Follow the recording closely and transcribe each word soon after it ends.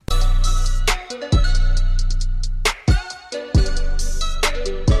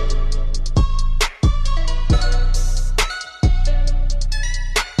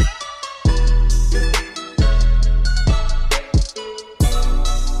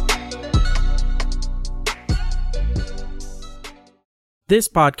This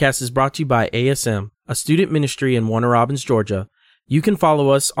podcast is brought to you by ASM, a student ministry in Warner Robins, Georgia. You can follow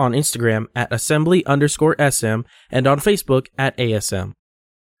us on Instagram at assembly_SM and on Facebook at ASM.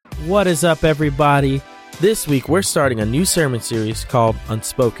 What is up, everybody? This week, we're starting a new sermon series called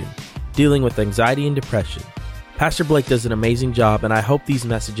Unspoken, dealing with anxiety and depression. Pastor Blake does an amazing job, and I hope these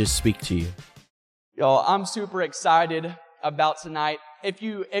messages speak to you. Y'all, I'm super excited about tonight. If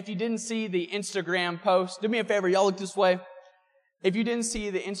you didn't see the Instagram post, do me a favor, y'all look this way. If you didn't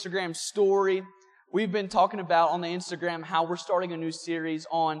see the Instagram story, we've been talking about on the Instagram how we're starting a new series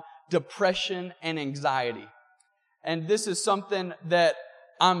on depression and anxiety. And this is something that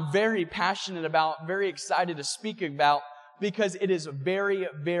I'm very passionate about, very excited to speak about, because it is very,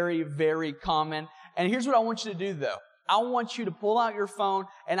 very, very common. And here's what I want you to do, though. I want you to pull out your phone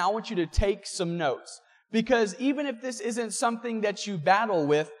and I want you to take some notes. Because even if this isn't something that you battle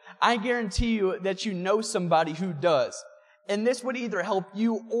with, I guarantee you that you know somebody who does. And this would either help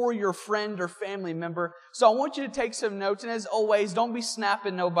you or your friend or family member. So I want you to take some notes. And as always, don't be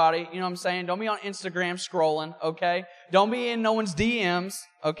snapping nobody. You know what I'm saying? Don't be on Instagram scrolling, okay? Don't be in no one's DMs,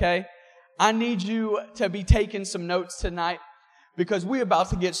 okay? I need you to be taking some notes tonight because we're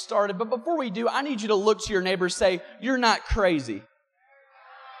about to get started. But before we do, I need you to look to your neighbor and say, "You're not crazy."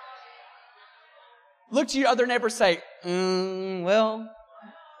 Look to your other neighbor and say, well...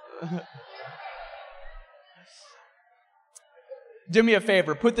 Do me a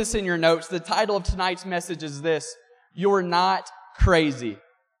favor, put this in your notes. The title of tonight's message is this: You're not crazy.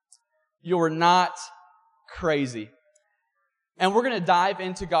 You're not crazy. And we're going to dive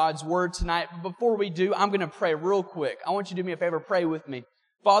into God's Word tonight. But before we do, I'm going to pray real quick. I want you to do me a favor, pray with me.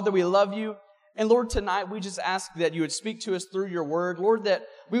 Father, we love you. And Lord, tonight we just ask that you would speak to us through your Word. Lord, that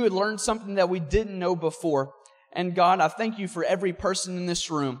we would learn something that we didn't know before. And God, I thank you for every person in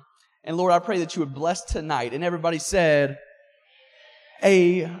this room. And Lord, I pray that you would bless tonight. And everybody said...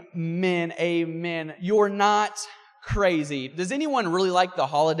 Amen, amen. You're not crazy. Does anyone really like the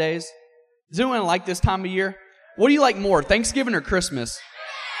holidays? Does anyone like this time of year? What do you like more, Thanksgiving or Christmas?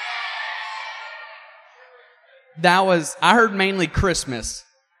 I heard mainly Christmas.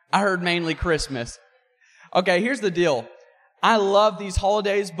 Okay, here's the deal. I love these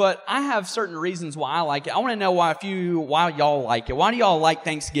holidays, but I have certain reasons why I like it. I want to know why y'all like it. Why do y'all like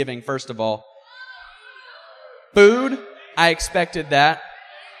Thanksgiving, first of all? Food? I expected that.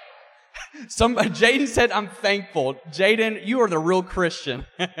 Jaden said, "I'm thankful." Jaden, you are the real Christian.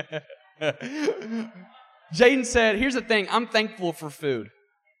 Jaden said, "Here's the thing, I'm thankful for food."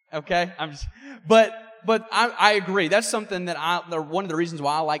 Okay? But I agree. That's something that one of the reasons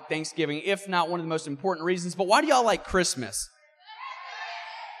why I like Thanksgiving, if not one of the most important reasons. But why do y'all like Christmas?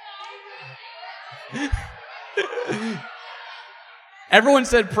 Everyone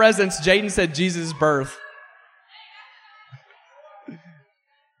said presents. Jaden said Jesus' birth.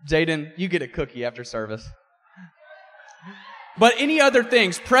 Jaden, you get a cookie after service. But any other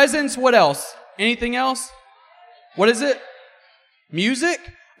things? Presents, what else? Anything else? What is it? Music?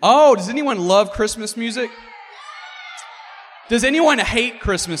 Oh, does anyone love Christmas music? Does anyone hate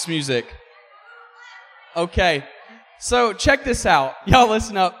Christmas music? Okay, so check this out. Y'all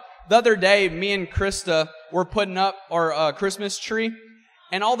listen up. The other day, me and Krista were putting up our Christmas tree,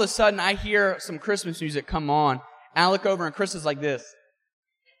 and all of a sudden I hear some Christmas music come on. And I look over and Krista's like this.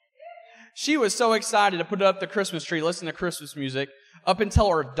 She was so excited to put up the Christmas tree, listen to Christmas music, up until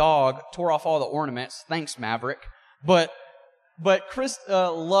her dog tore off all the ornaments. Thanks, Maverick. But Chris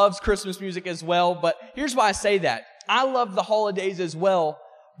loves Christmas music as well. But here's why I say that. I love the holidays as well.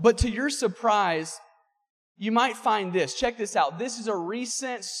 But to your surprise, you might find this. Check this out. This is a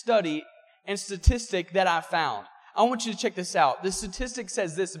recent study and statistic that I found. I want you to check this out. The statistic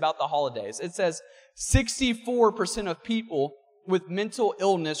says this about the holidays. It says 64% of people with mental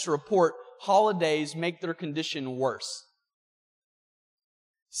illness report holidays make their condition worse.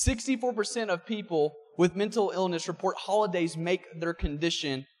 64% of people with mental illness report holidays make their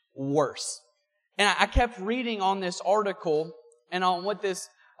condition worse. And I kept reading on this article and on what this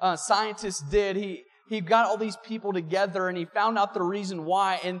scientist did. He got all these people together and he found out the reason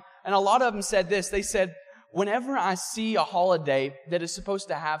why. And a lot of them said this. They said, whenever I see a holiday that is supposed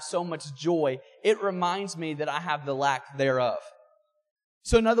to have so much joy, it reminds me that I have the lack thereof.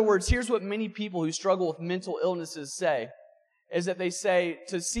 So in other words, here's what many people who struggle with mental illnesses say, is that they say,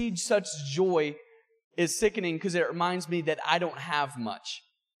 to see such joy is sickening because it reminds me that I don't have much.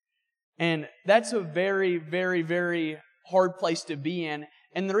 And that's a very, very, very hard place to be in.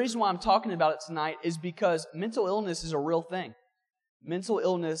 And the reason why I'm talking about it tonight is because mental illness is a real thing. Mental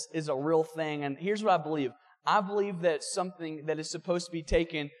illness is a real thing. And here's what I believe. I believe that it's something that is supposed to be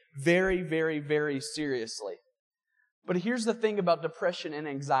taken very, very, very seriously. But here's the thing about depression and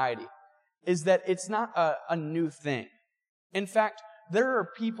anxiety, is that it's not a new thing. In fact, there are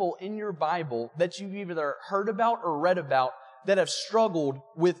people in your Bible that you've either heard about or read about that have struggled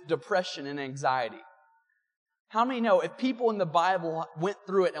with depression and anxiety. How many know if people in the Bible went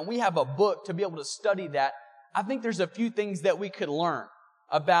through it and we have a book to be able to study that, I think there's a few things that we could learn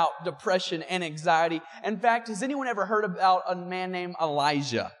about depression and anxiety. In fact, has anyone ever heard about a man named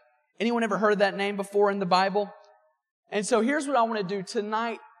Elijah? Anyone ever heard of that name before in the Bible? And so here's what I want to do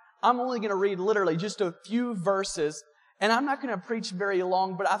tonight. I'm only going to read literally just a few verses, and I'm not going to preach very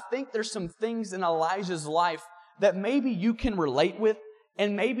long, but I think there's some things in Elijah's life that maybe you can relate with,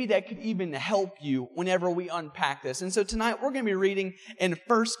 and maybe that could even help you whenever we unpack this. And so tonight we're going to be reading in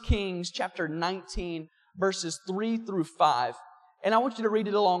 1 Kings chapter 19, verses 3 through 5. And I want you to read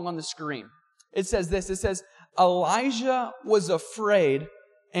it along on the screen. It says this, it says, Elijah was afraid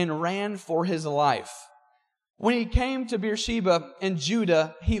and ran for his life. When he came to Beersheba in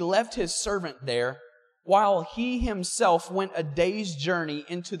Judah, he left his servant there, while he himself went a day's journey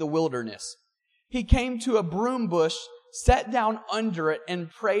into the wilderness. He came to a broom bush, sat down under it,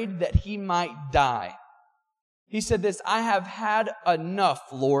 and prayed that he might die. He said this, I have had enough,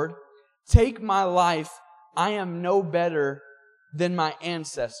 Lord. Take my life. I am no better than my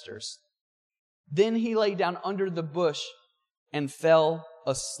ancestors. Then he lay down under the bush and fell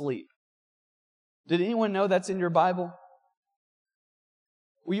asleep. Did anyone know that's in your Bible?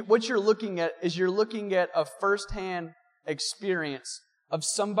 What you're looking at is you're looking at a firsthand experience of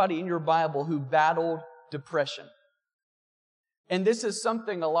somebody in your Bible who battled depression. And this is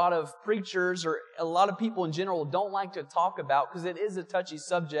something a lot of preachers or a lot of people in general don't like to talk about because it is a touchy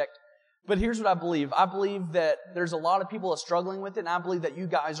subject. But here's what I believe. I believe that there's a lot of people that are struggling with it, and I believe that you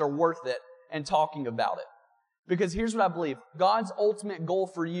guys are worth it and talking about it. Because here's what I believe. God's ultimate goal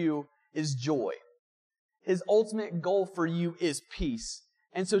for you is joy. His ultimate goal for you is peace.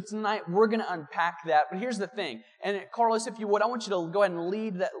 And so tonight we're going to unpack that. But here's the thing. And Carlos, if you would, I want you to go ahead and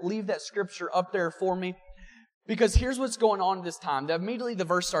leave that scripture up there for me. Because here's what's going on this time. Immediately the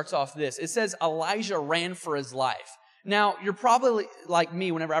verse starts off this. It says Elijah ran for his life. Now, you're probably like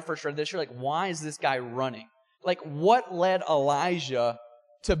me whenever I first read this. You're like, why is this guy running? Like, what led Elijah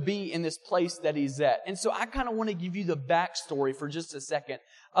to be in this place that he's at? And so I kind of want to give you the backstory for just a second.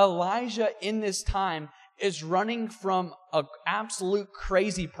 Elijah in this time is running from an absolute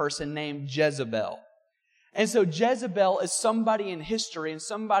crazy person named Jezebel. And so Jezebel is somebody in history and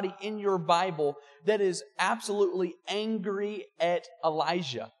somebody in your Bible that is absolutely angry at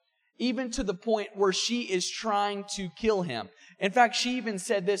Elijah, even to the point where she is trying to kill him. In fact, she even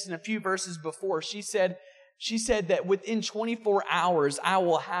said this in a few verses before. She said that within 24 hours, I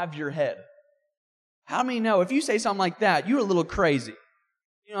will have your head. How many know if you say something like that, you're a little crazy?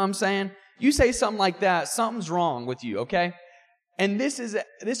 You know what I'm saying? You say something like that, something's wrong with you, okay? And this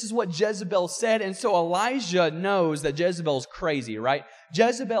is what Jezebel said. And so Elijah knows that Jezebel's crazy, right?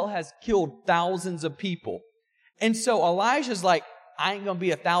 Jezebel has killed thousands of people. And so Elijah's like, I ain't going to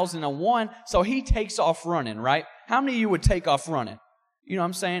be 1,001. So he takes off running, right? How many of you would take off running? You know what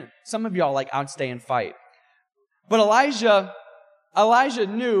I'm saying? Some of y'all like, I'd stay and fight. But Elijah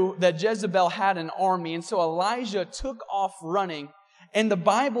knew that Jezebel had an army. And so Elijah took off running. And the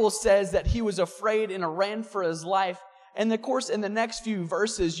Bible says that he was afraid and ran for his life. And of course, in the next few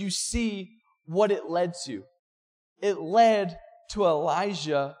verses, you see what it led to. It led to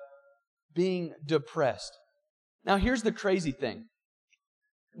Elijah being depressed. Now, here's the crazy thing.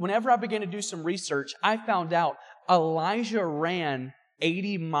 Whenever I began to do some research, I found out Elijah ran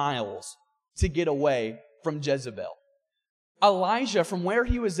 80 miles to get away from Jezebel. Elijah, from where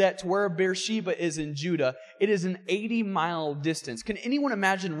he was at to where Beersheba is in Judah, it is an 80-mile distance. Can anyone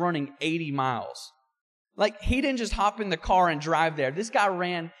imagine running 80 miles? Like, he didn't just hop in the car and drive there. This guy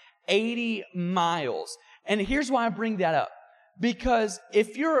ran 80 miles. And here's why I bring that up. Because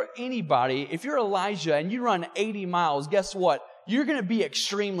if you're anybody, if you're Elijah and you run 80 miles, guess what? You're going to be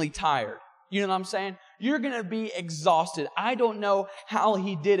extremely tired. You know what I'm saying? You're going to be exhausted. I don't know how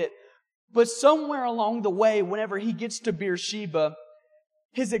he did it. But somewhere along the way, whenever he gets to Beersheba,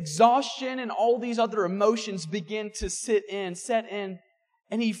 his exhaustion and all these other emotions begin to set in,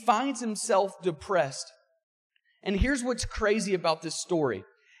 and he finds himself depressed. And here's what's crazy about this story.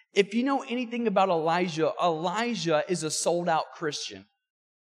 If you know anything about Elijah, Elijah is a sold-out Christian.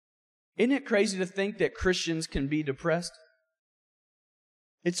 Isn't it crazy to think that Christians can be depressed?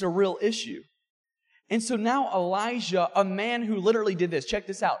 It's a real issue. And so now Elijah, a man who literally did this, check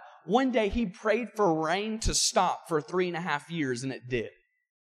this out. One day he prayed for rain to stop for 3.5 years, and it did.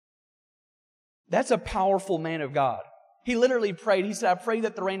 That's a powerful man of God. He literally prayed. He said, I prayed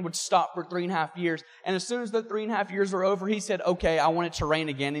that the rain would stop for 3.5 years. And as soon as the 3.5 years were over, he said, okay, I want it to rain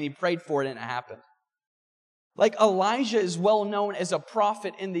again. And he prayed for it and it happened. Like Elijah is well known as a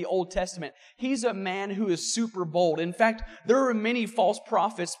prophet in the Old Testament. He's a man who is super bold. In fact, there are many false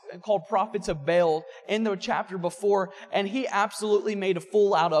prophets called prophets of Baal in the chapter before, and he absolutely made a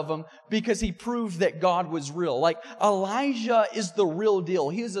fool out of them because he proved that God was real. Like Elijah is the real deal.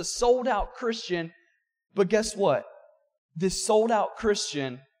 He is a sold out Christian, but guess what? This sold out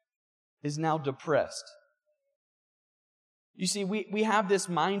Christian is now depressed. You see, we have this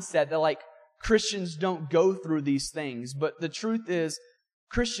mindset that like Christians don't go through these things, but the truth is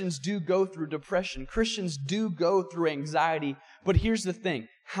Christians do go through depression. Christians do go through anxiety, but here's the thing.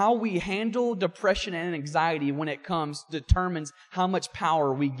 How we handle depression and anxiety when it comes determines how much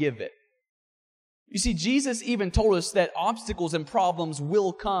power we give it. You see, Jesus even told us that obstacles and problems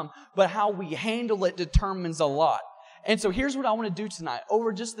will come, but how we handle it determines a lot. And so here's what I want to do tonight.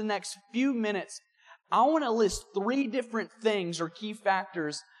 Over just the next few minutes, I want to list 3 different things or key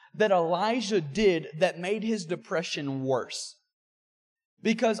factors that Elijah did that made his depression worse.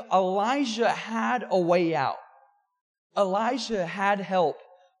 Because Elijah had a way out. Elijah had help,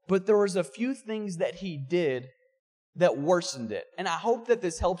 but there was a few things that he did that worsened it. And I hope that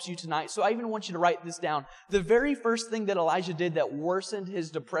this helps you tonight. So I even want you to write this down. The very first thing that Elijah did that worsened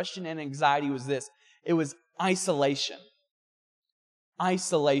his depression and anxiety was this. It was isolation.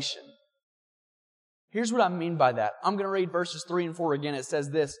 Isolation. Here's what I mean by that. I'm going to read verses 3 and 4 again. It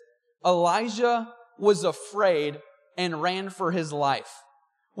says this, Elijah was afraid and ran for his life.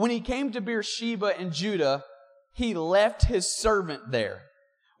 When he came to Beersheba in Judah, he left his servant there.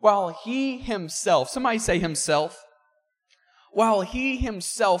 While he himself, somebody say himself, while he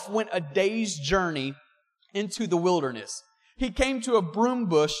himself went a day's journey into the wilderness. He came to a broom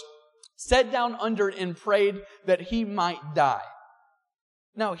bush, sat down under it and prayed that he might die.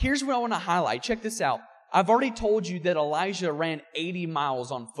 Now, here's what I want to highlight. Check this out. I've already told you that Elijah ran 80 miles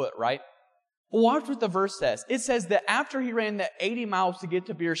on foot, right? Well, watch what the verse says. It says that after he ran the 80 miles to get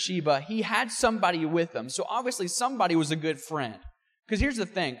to Beersheba, he had somebody with him. So obviously somebody was a good friend. Because here's the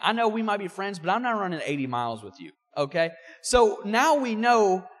thing. I know we might be friends, but I'm not running 80 miles with you, okay? So now we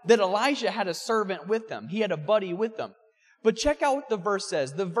know that Elijah had a servant with him. He had a buddy with him. But check out what the verse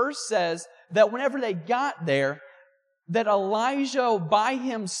says. The verse says that whenever they got there, that Elijah by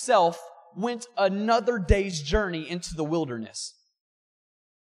himself went another day's journey into the wilderness.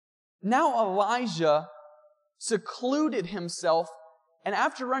 Now Elijah secluded himself, and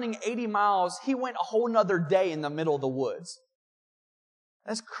after running 80 miles, he went a whole nother day in the middle of the woods.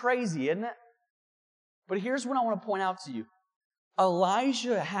 That's crazy, isn't it? But here's what I want to point out to you.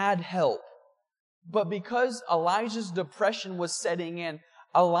 Elijah had help, but because Elijah's depression was setting in,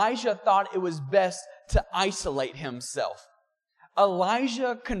 Elijah thought it was best to isolate himself.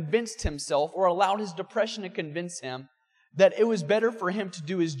 Elijah convinced himself, or allowed his depression to convince him, that it was better for him to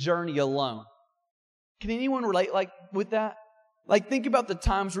do his journey alone. Can anyone relate with that? Like, think about the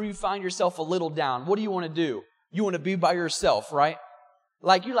times where you find yourself a little down. What do you want to do? You want to be by yourself, right?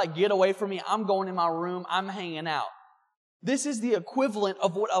 Like, you're like, get away from me. I'm going in my room. I'm hanging out. This is the equivalent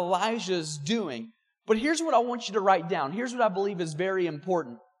of what Elijah's doing. But here's what I want you to write down. Here's what I believe is very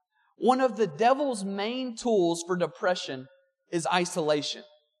important. One of the devil's main tools for depression is isolation.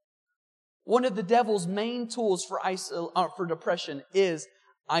 One of the devil's main tools for depression is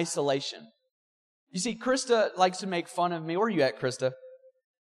isolation. You see, Krista likes to make fun of me. Where are you at, Krista?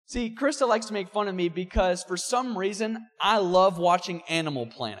 See, Krista likes to make fun of me because for some reason, I love watching Animal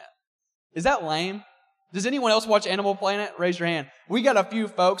Planet. Is that lame? Does anyone else watch Animal Planet? Raise your hand. We got a few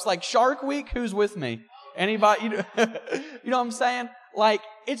folks. Like Shark Week, who's with me? Anybody? You know what I'm saying? Like,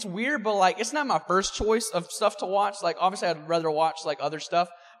 it's weird, but like, it's not my first choice of stuff to watch. Like, obviously, I'd rather watch like other stuff.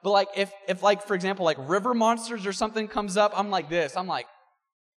 But like, if like, for example, like River Monsters or something comes up, I'm like this. I'm like,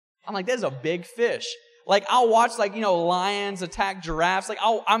 there's a big fish. Like, I'll watch like, lions attack giraffes. Like,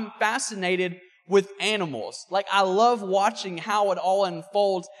 I'm fascinated with animals. Like, I love watching how it all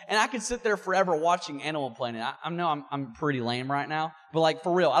unfolds, and I could sit there forever watching Animal Planet. I know I'm pretty lame right now, but like,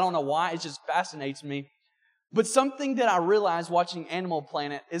 for real, I don't know why. It just fascinates me. But something that I realized watching Animal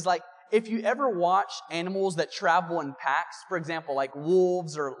Planet is like, if you ever watch animals that travel in packs, for example, like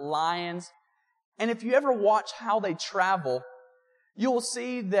wolves or lions, and if you ever watch how they travel, you'll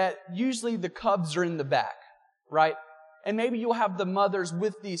see that usually the cubs are in the back, right? And maybe you'll have the mothers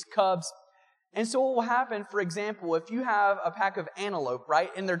with these cubs. And so what will happen, for example, if you have a pack of antelope, right,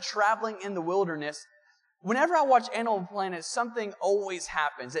 and they're traveling in the wilderness, whenever I watch Animal Planet, something always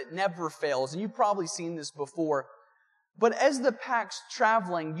happens. It never fails. And you've probably seen this before. But as the pack's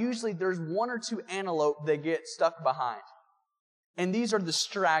traveling, usually there's one or two antelope that get stuck behind. And these are the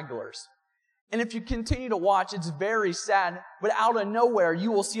stragglers. And if you continue to watch, it's very sad, but out of nowhere,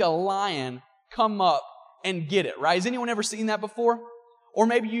 you will see a lion come up and get it, right? Has anyone ever seen that before? Or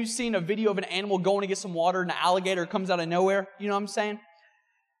maybe you've seen a video of an animal going to get some water and an alligator comes out of nowhere. You know what I'm saying?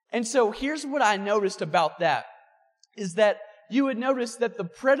 And so here's what I noticed about that, is that you would notice that the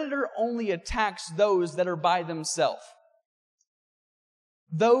predator only attacks those that are by themselves.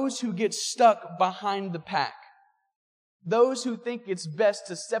 Those who get stuck behind the pack. Those who think it's best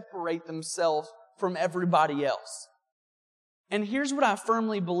to separate themselves from everybody else. And here's what I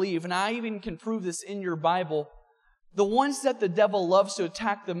firmly believe, and I even can prove this in your Bible. The ones that the devil loves to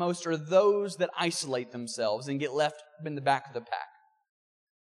attack the most are those that isolate themselves and get left in the back of the pack.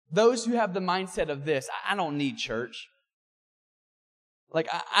 Those who have the mindset of this, I don't need church. Like,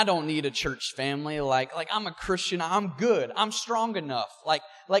 I don't need a church family. Like I'm a Christian. I'm good. I'm strong enough. Like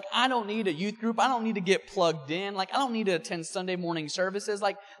I don't need a youth group. I don't need to get plugged in. Like, I don't need to attend Sunday morning services.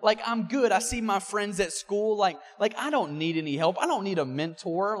 Like I'm good. I see my friends at school. Like I don't need any help. I don't need a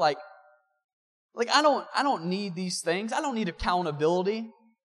mentor. Like I don't need these things. I don't need accountability.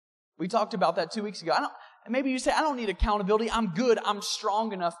 We talked about that 2 weeks ago. Maybe you say, I don't need accountability. I'm good. I'm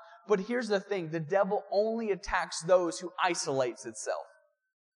strong enough. But here's the thing. The devil only attacks those who isolates itself.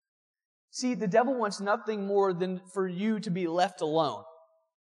 See, the devil wants nothing more than for you to be left alone.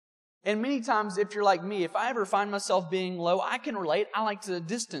 And many times, if you're like me, if I ever find myself being low, I can relate. I like to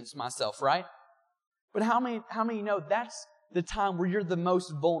distance myself, right? But how many know that's the time where you're the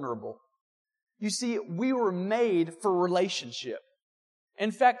most vulnerable? You see, we were made for relationship.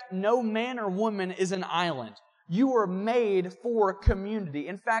 In fact, no man or woman is an island. You were made for community.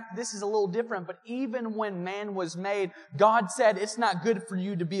 In fact, this is a little different, but even when man was made, God said it's not good for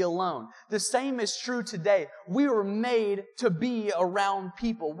you to be alone. The same is true today. We were made to be around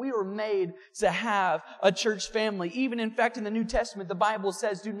people. We were made to have a church family. Even in fact, in the New Testament, the Bible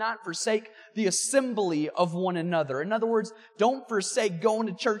says, do not forsake the assembly of one another. In other words, don't forsake going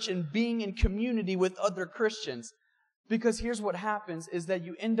to church and being in community with other Christians. Because here's what happens is that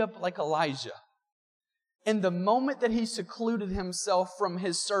you end up like Elijah. In the moment that he secluded himself from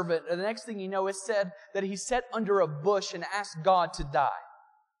his servant, the next thing you know, it said that he sat under a bush and asked God to die.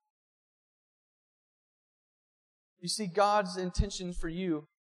 You see, God's intention for you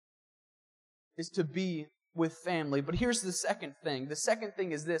is to be with family. But here's the second thing. The second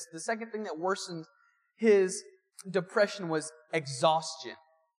thing is this. The second thing that worsened his depression was exhaustion.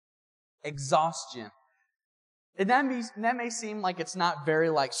 Exhaustion. And that may seem like it's not very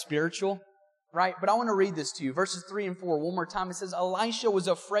spiritual. Right? But I want to read this to you. Verses 3 and 4, one more time. It says, Elisha was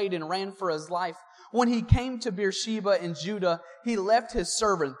afraid and ran for his life. When he came to Beersheba in Judah, he left his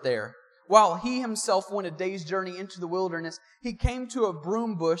servant there. While he himself went a day's journey into the wilderness, he came to a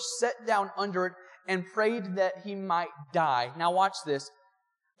broom bush, sat down under it, and prayed that he might die. Now watch this.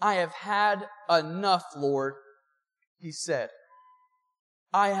 I have had enough, Lord, he said.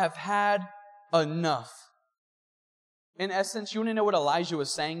 I have had enough. In essence, you want to know what Elijah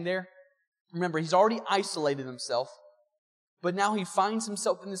was saying there? Remember, he's already isolated himself, but now he finds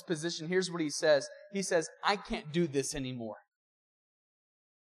himself in this position. Here's what he says. He says, I can't do this anymore.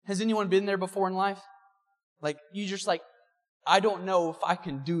 Has anyone been there before in life? I don't know if I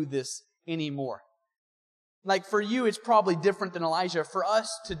can do this anymore. For you, it's probably different than Elijah. For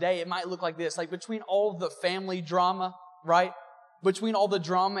us today, it might look like this. Between all the family drama, right? Between all the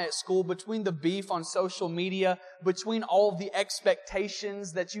drama at school, between the beef on social media, between all of the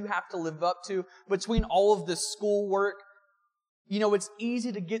expectations that you have to live up to, between all of the schoolwork, it's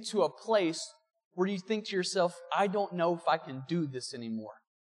easy to get to a place where you think to yourself, I don't know if I can do this anymore.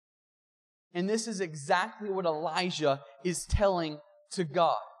 And this is exactly what Elijah is telling to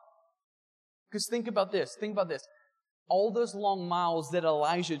God. Because think about this. All those long miles that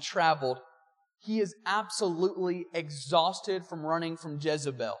Elijah traveled, he is absolutely exhausted from running from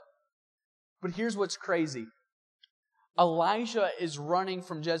Jezebel. But here's what's crazy. Elijah is running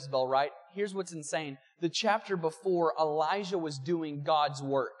from Jezebel, right? Here's what's insane. The chapter before, Elijah was doing God's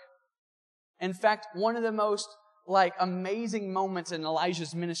work. In fact, one of the most amazing moments in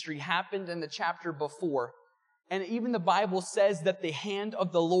Elijah's ministry happened in the chapter before. And even the Bible says that the hand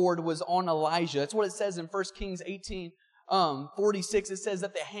of the Lord was on Elijah. That's what it says in 1 Kings 18:46. It says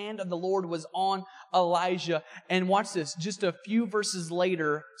that the hand of the Lord was on Elijah. And watch this. Just a few verses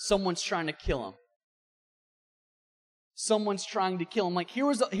later, someone's trying to kill him. Someone's trying to kill him. Here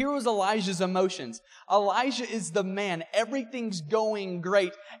was Elijah's emotions. Elijah is the man. Everything's going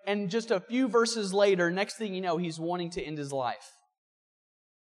great. And just a few verses later, next thing you know, he's wanting to end his life.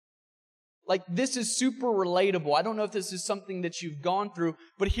 Like, this is super relatable. I don't know if this is something that you've gone through,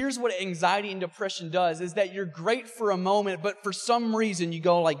 but here's what anxiety and depression does, is that you're great for a moment, but for some reason you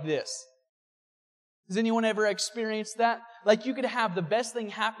go like this. Has anyone ever experienced that? Like, you could have the best thing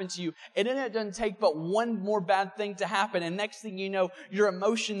happen to you, and then it doesn't take but one more bad thing to happen, and next thing you know, your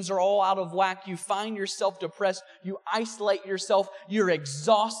emotions are all out of whack. You find yourself depressed. You isolate yourself. You're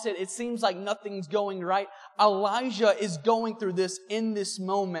exhausted. It seems like nothing's going right. Elijah is going through this in this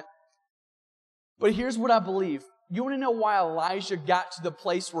moment. But here's what I believe. You want to know why Elijah got to the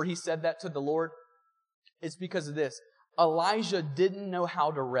place where he said that to the Lord? It's because of this. Elijah didn't know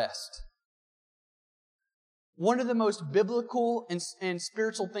how to rest. One of the most biblical and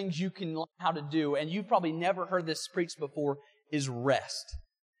spiritual things you can learn how to do, and you've probably never heard this preached before, is rest.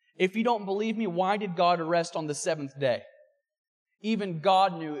 If you don't believe me, why did God rest on the seventh day? Even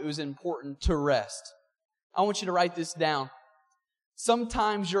God knew it was important to rest. I want you to write this down.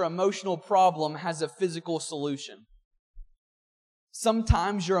 Sometimes your emotional problem has a physical solution.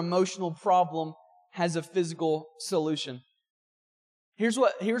 Sometimes your emotional problem has a physical solution. Here's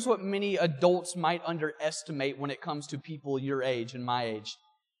what many adults might underestimate when it comes to people your age and my age.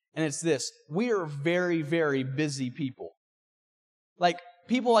 And it's this. We are very, very busy people. Like,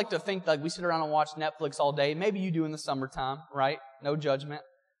 people like to think like we sit around and watch Netflix all day. Maybe you do in the summertime, right? No judgment.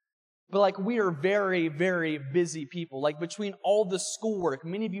 But like, we are very, very busy people. Like, between all the schoolwork,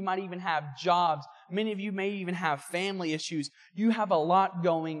 many of you might even have jobs. Many of you may even have family issues. You have a lot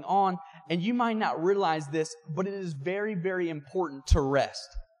going on, and you might not realize this, but it is very, very important to rest.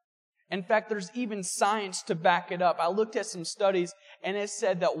 In fact, there's even science to back it up. I looked at some studies, and it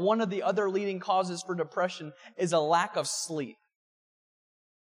said that one of the other leading causes for depression is a lack of sleep.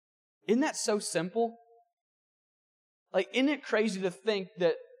 Isn't that so simple? Like, isn't it crazy to think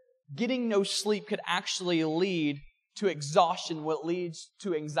that getting no sleep could actually lead to exhaustion, what leads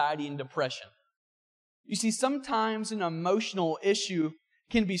to anxiety and depression? You see, sometimes an emotional issue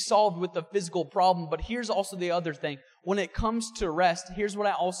can be solved with a physical problem, but here's also the other thing. When it comes to rest, here's what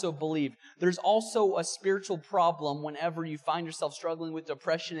I also believe. There's also a spiritual problem whenever you find yourself struggling with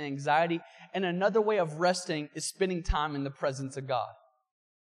depression and anxiety, and another way of resting is spending time in the presence of God.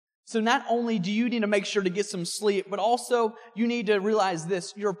 So not only do you need to make sure to get some sleep, but also you need to realize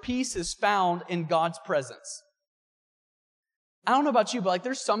this. Your peace is found in God's presence. I don't know about you, but like,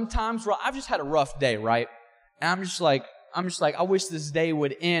 there's some times where I've just had a rough day, right? And I'm just like, I wish this day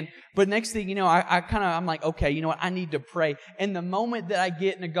would end. But next thing you know, I'm like, okay, you know what? I need to pray. And the moment that I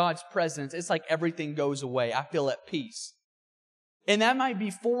get into God's presence, it's like everything goes away. I feel at peace. And that might be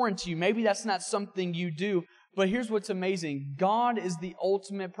foreign to you. Maybe that's not something you do. But here's what's amazing. God is the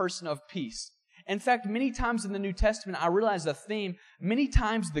ultimate person of peace. In fact, many times in the New Testament, I realize a theme. Many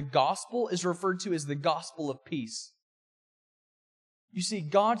times the gospel is referred to as the gospel of peace. You see,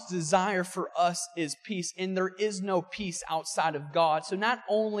 God's desire for us is peace, and there is no peace outside of God. So not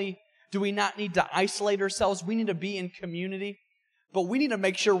only do we not need to isolate ourselves, we need to be in community, but we need to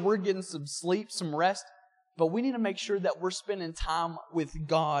make sure we're getting some sleep, some rest, but we need to make sure that we're spending time with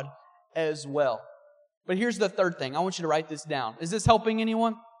God as well. But here's the third thing. I want you to write this down. Is this helping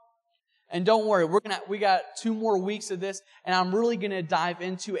anyone? And don't worry, we got 2 more weeks of this, and I'm really going to dive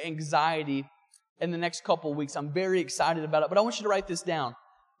into anxiety in the next couple of weeks. I'm very excited about it, but I want you to write this down.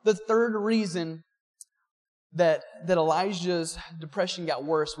 The third reason that Elijah's depression got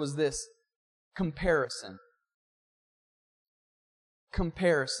worse was this: comparison.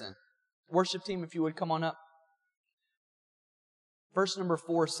 Comparison. Worship team, if you would come on up. Verse number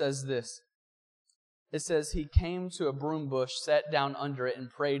 4 says this. It says, he came to a broom bush, sat down under it, and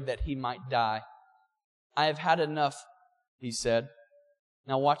prayed that he might die. I have had enough, he said.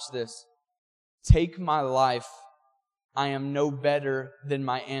 Now watch this. Take my life. I am no better than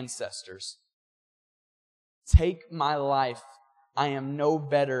my ancestors. Take my life. I am no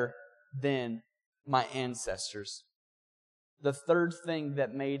better than my ancestors. The third thing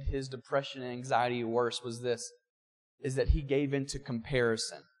that made his depression and anxiety worse was this, is that he gave in to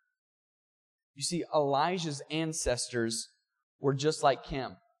comparison. You see, Elijah's ancestors were just like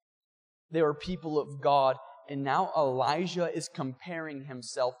him. They were people of God, and now Elijah is comparing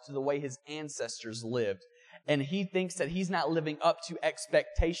himself to the way his ancestors lived. And he thinks that he's not living up to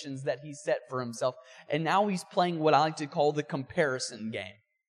expectations that he set for himself. And now he's playing what I like to call the comparison game.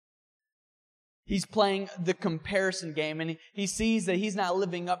 He's playing the comparison game, and he sees that he's not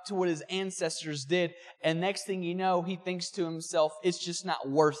living up to what his ancestors did. And next thing you know, he thinks to himself, it's just not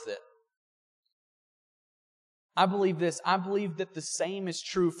worth it. I believe this. I believe that the same is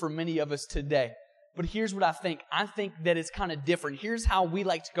true for many of us today. But here's what I think. I think that it's kind of different. Here's how we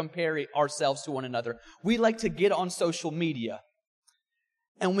like to compare ourselves to one another. We like to get on social media.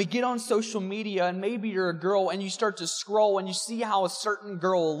 And we get on social media, and maybe you're a girl, and you start to scroll, and you see how a certain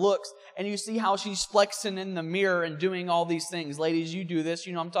girl looks, and you see how she's flexing in the mirror and doing all these things. Ladies, you do this,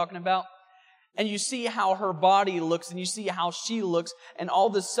 you know what I'm talking about? And you see how her body looks, and you see how she looks, and all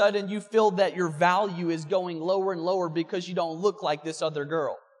of a sudden you feel that your value is going lower and lower because you don't look like this other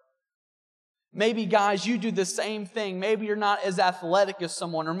girl. Maybe guys, you do the same thing. Maybe you're not as athletic as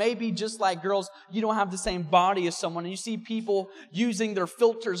someone, or maybe just like girls, you don't have the same body as someone, and you see people using their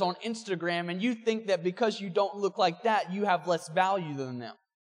filters on Instagram, and you think that because you don't look like that, you have less value than them.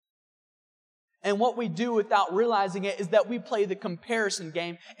 And what we do without realizing it is that we play the comparison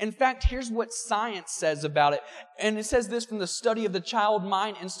game. In fact, here's what science says about it. And it says this from the study of the Child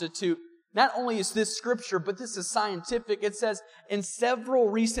Mind Institute. Not only is this scripture, but this is scientific. It says, in several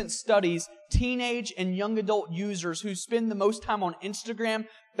recent studies, teenage and young adult users who spend the most time on Instagram,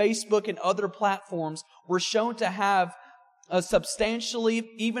 Facebook, and other platforms were shown to have a substantially,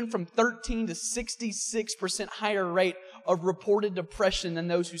 even from 13 to 66% higher rate of reported depression than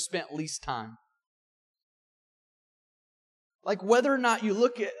those who spent least time. Like whether or not you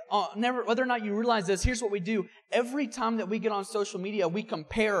whether or not you realize this, here's what we do. Every time that we get on social media, we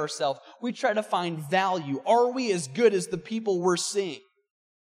compare ourselves. We try to find value. Are we as good as the people we're seeing?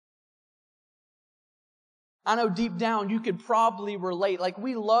 I know deep down you could probably relate. Like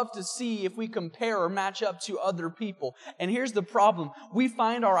we love to see if we compare or match up to other people. And here's the problem. We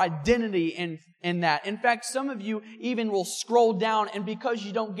find our identity in that. In fact, some of you even will scroll down, and because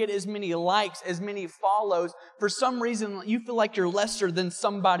you don't get as many likes, as many follows, for some reason you feel like you're lesser than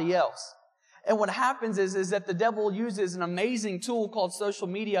somebody else. And what happens is that the devil uses an amazing tool called social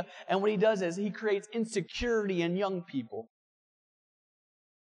media, and what he does is he creates insecurity in young people.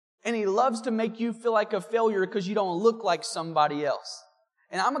 And he loves to make you feel like a failure because you don't look like somebody else.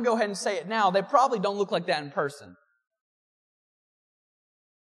 And I'm going to go ahead and say it now. They probably don't look like that in person.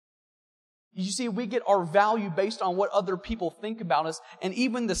 You see, we get our value based on what other people think about us. And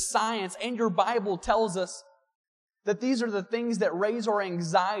even the science and your Bible tells us that these are the things that raise our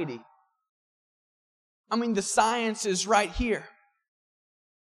anxiety. I mean, the science is right here.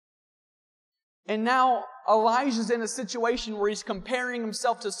 And now Elijah's in a situation where he's comparing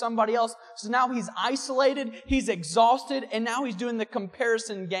himself to somebody else. So now he's isolated, he's exhausted, and now he's doing the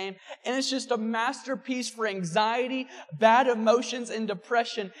comparison game. And it's just a masterpiece for anxiety, bad emotions, and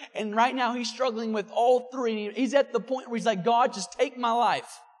depression. And right now he's struggling with all three. He's at the point where he's like, God, just take my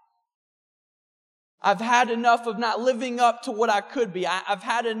life. I've had enough of not living up to what I could be. I've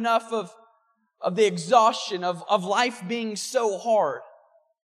had enough of the exhaustion of life being so hard.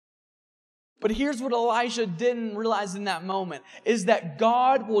 But here's what Elijah didn't realize in that moment, is that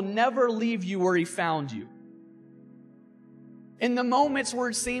God will never leave you where He found you. In the moments where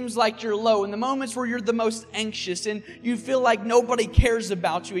it seems like you're low, in the moments where you're the most anxious and you feel like nobody cares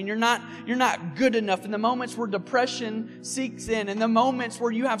about you and you're not good enough, in the moments where depression seeks in the moments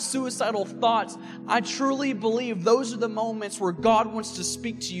where you have suicidal thoughts, I truly believe those are the moments where God wants to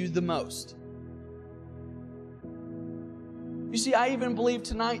speak to you the most. You see, I even believe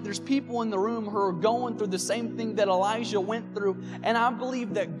tonight there's people in the room who are going through the same thing that Elijah went through. And I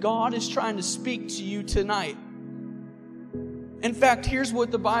believe that God is trying to speak to you tonight. In fact, here's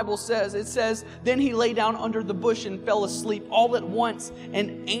what the Bible says. It says, then he lay down under the bush and fell asleep. All at once,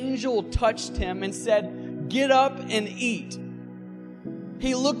 an angel touched him and said, get up and eat.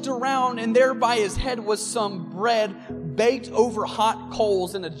 He looked around, and there by his head was some bread baked over hot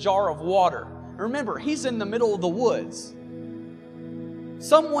coals in a jar of water. Remember, he's in the middle of the woods.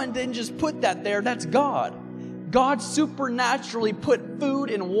 Someone didn't just put that there, that's God. God supernaturally put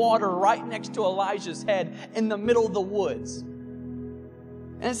food and water right next to Elijah's head in the middle of the woods.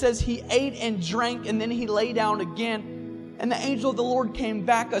 And it says he ate and drank, and then he lay down again. And the angel of the Lord came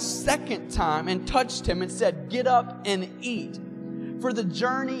back a second time and touched him and said, get up and eat, for the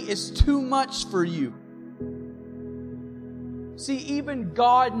journey is too much for you. See, even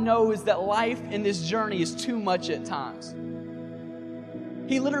God knows that life in this journey is too much at times.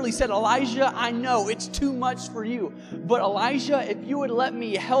 He literally said, Elijah, I know it's too much for you. But Elijah, if you would let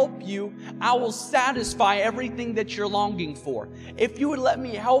me help you, I will satisfy everything that you're longing for. If you would let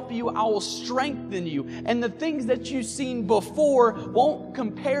me help you, I will strengthen you. And the things that you've seen before won't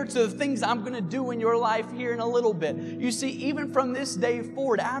compare to the things I'm going to do in your life here in a little bit. You see, even from this day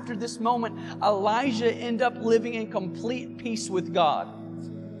forward, after this moment, Elijah ended up living in complete peace with God.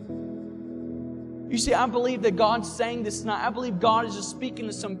 You see, I believe that God's saying this tonight. I believe God is just speaking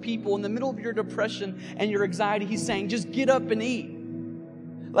to some people in the middle of your depression and your anxiety. He's saying, just get up and eat.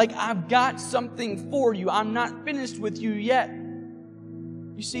 Like, I've got something for you. I'm not finished with you yet.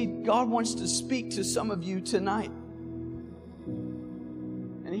 You see, God wants to speak to some of you tonight.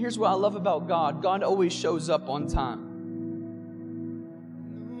 here's what I love about God. God always shows up on time.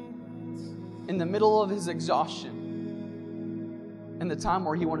 In the middle of his exhaustion, in the time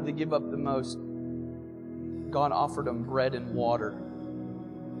where he wanted to give up the most, God offered him bread and water.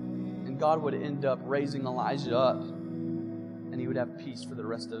 And God would end up raising Elijah up, and he would have peace for the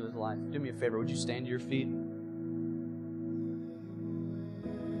rest of his life. Do me a favor, would you stand to your feet?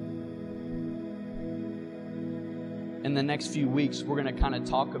 In the next few weeks, we're going to kind of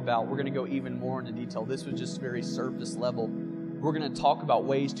talk about, we're going to go even more into detail. This was just very surface level. We're going to talk about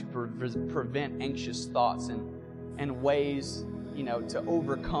ways to prevent anxious thoughts and ways, to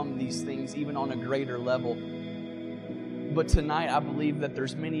overcome these things even on a greater level. But tonight, I believe that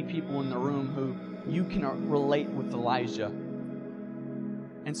there's many people in the room who you can relate with Elijah.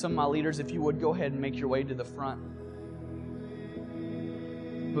 And some of my leaders, if you would, go ahead and make your way to the front.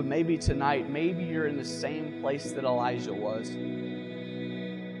 But maybe tonight, maybe you're in the same place that Elijah was.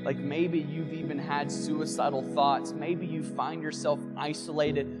 Like maybe you've even had suicidal thoughts. Maybe you find yourself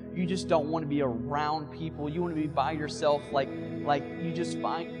isolated. You just don't want to be around people. You want to be by yourself. Like you just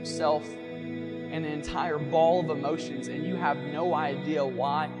find yourself in an entire ball of emotions and you have no idea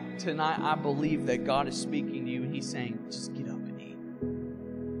why. Tonight, I believe that God is speaking to you and He's saying, just get up and eat.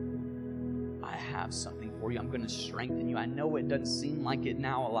 I have something for you. I'm going to strengthen you. I know it doesn't seem like it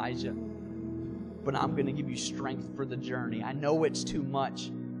now, Elijah, but I'm going to give you strength for the journey. I know it's too much,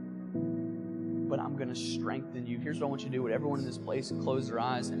 but I'm going to strengthen you. Here's what I want you to do. Would everyone in this place close their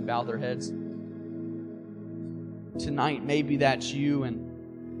eyes and bow their heads? Tonight, maybe that's you and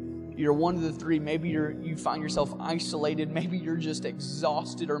you're one of the three. Maybe you find yourself isolated. Maybe you're just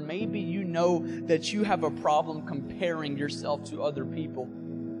exhausted. Or maybe you know that you have a problem comparing yourself to other people.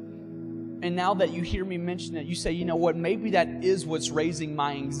 And now that you hear me mention it, you say, you know what? Maybe that is what's raising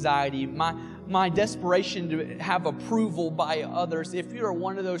my anxiety, my desperation to have approval by others. If you're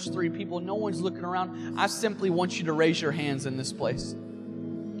one of those three people, no one's looking around, I simply want you to raise your hands in this place.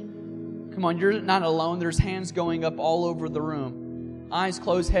 Come on, you're not alone. There's hands going up all over the room. Eyes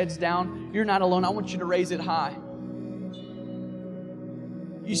closed, heads down. You're not alone. I want you to raise it high.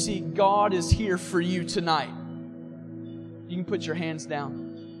 You see, God is here for you tonight. You can put your hands down.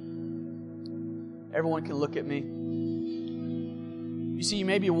 Everyone can look at me. You see, you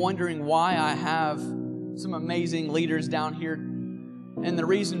may be wondering why I have some amazing leaders down here. And the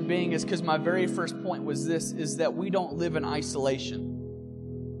reason being is because my very first point was this, is that we don't live in isolation.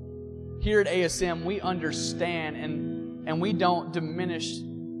 Here at ASM, we understand and we don't diminish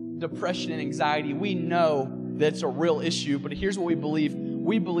depression and anxiety. We know that it's a real issue, but here's what we believe.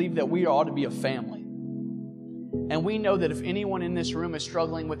 We believe that we ought to be a family. And we know that if anyone in this room is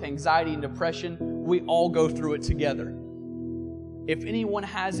struggling with anxiety and depression, we all go through it together. If anyone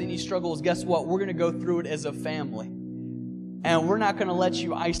has any struggles, guess what? We're going to go through it as a family. And we're not going to let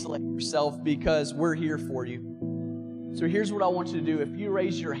you isolate yourself because we're here for you. So here's what I want you to do. If you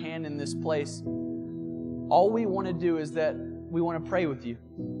raise your hand in this place, all we want to do is that we want to pray with you.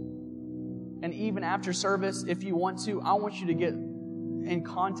 And even after service, if you want to, I want you to get in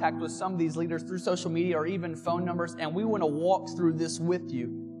contact with some of these leaders through social media or even phone numbers, and we want to walk through this with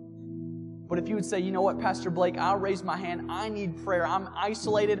you. But if you would say, you know what, Pastor Blake, I'll raise my hand. I need prayer. I'm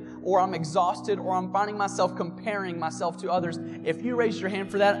isolated or I'm exhausted or I'm finding myself comparing myself to others. If you raise your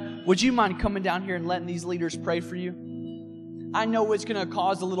hand for that, would you mind coming down here and letting these leaders pray for you? I know it's going to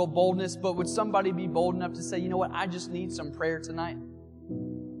cause a little boldness, but would somebody be bold enough to say, you know what, I just need some prayer tonight?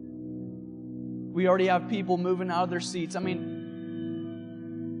 We already have people moving out of their seats. I mean,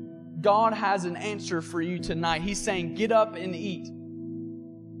 God has an answer for you tonight. He's saying, get up and eat.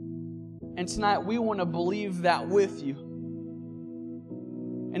 And tonight, we want to believe that with you.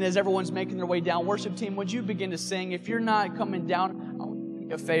 And as everyone's making their way down, worship team, would you begin to sing? If you're not coming down, I want you to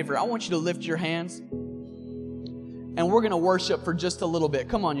do a favor. I want you to lift your hands. And we're going to worship for just a little bit.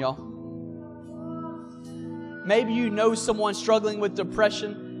 Come on, y'all. Maybe you know someone struggling with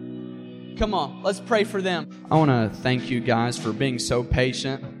depression. Come on, let's pray for them. I want to thank you guys for being so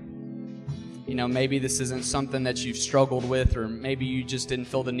patient. You know, maybe this isn't something that you've struggled with, or maybe you just didn't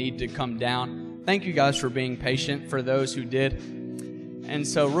feel the need to come down. Thank you guys for being patient, for those who did. And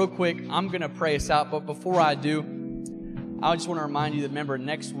so real quick, I'm going to pray us out. But before I do, I just want to remind you that, remember,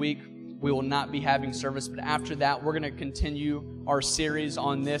 next week, we will not be having service, but after that, we're going to continue our series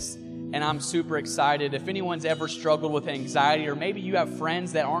on this, and I'm super excited. If anyone's ever struggled with anxiety, or maybe you have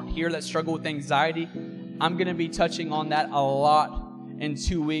friends that aren't here that struggle with anxiety, I'm going to be touching on that a lot in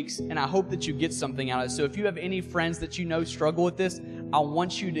 2 weeks, and I hope that you get something out of it. So if you have any friends that you know struggle with this, I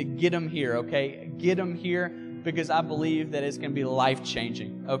want you to get them here, okay? Get them here, because I believe that it's going to be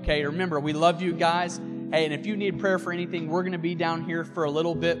life-changing, okay? Remember, we love you guys, Hey, and if you need prayer for anything, we're going to be down here for a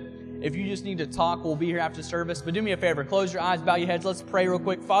little bit. If you just need to talk, we'll be here after service. But do me a favor, close your eyes, bow your heads. Let's pray real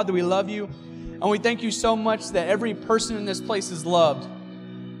quick. Father, we love you, and we thank you so much that every person in this place is loved.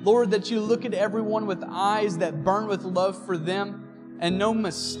 Lord, that you look at everyone with eyes that burn with love for them, and no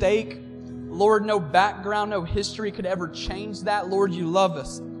mistake, Lord, no background, no history could ever change that. Lord, you love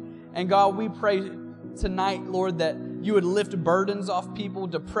us. And God, we pray tonight, Lord, that you would lift burdens off people,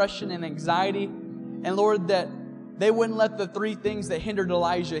 depression and anxiety. And Lord, that they wouldn't let the three things that hindered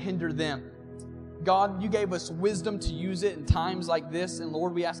Elijah hinder them. God, you gave us wisdom to use it in times like this. And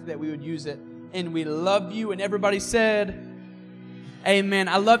Lord, we ask that we would use it. And we love you. And everybody said, amen.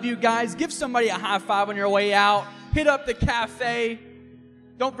 I love you guys. Give somebody a high five on your way out. Hit up the cafe.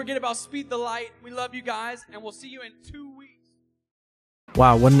 Don't forget about Speed the Light. We love you guys. And we'll see you in 2 weeks.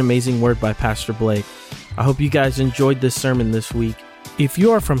 Wow, what an amazing word by Pastor Blake. I hope you guys enjoyed this sermon this week. If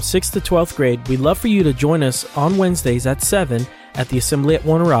you are from 6th to 12th grade, we'd love for you to join us on Wednesdays at 7 at the Assembly at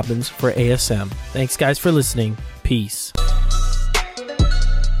Warner Robins for ASM. Thanks guys for listening. Peace.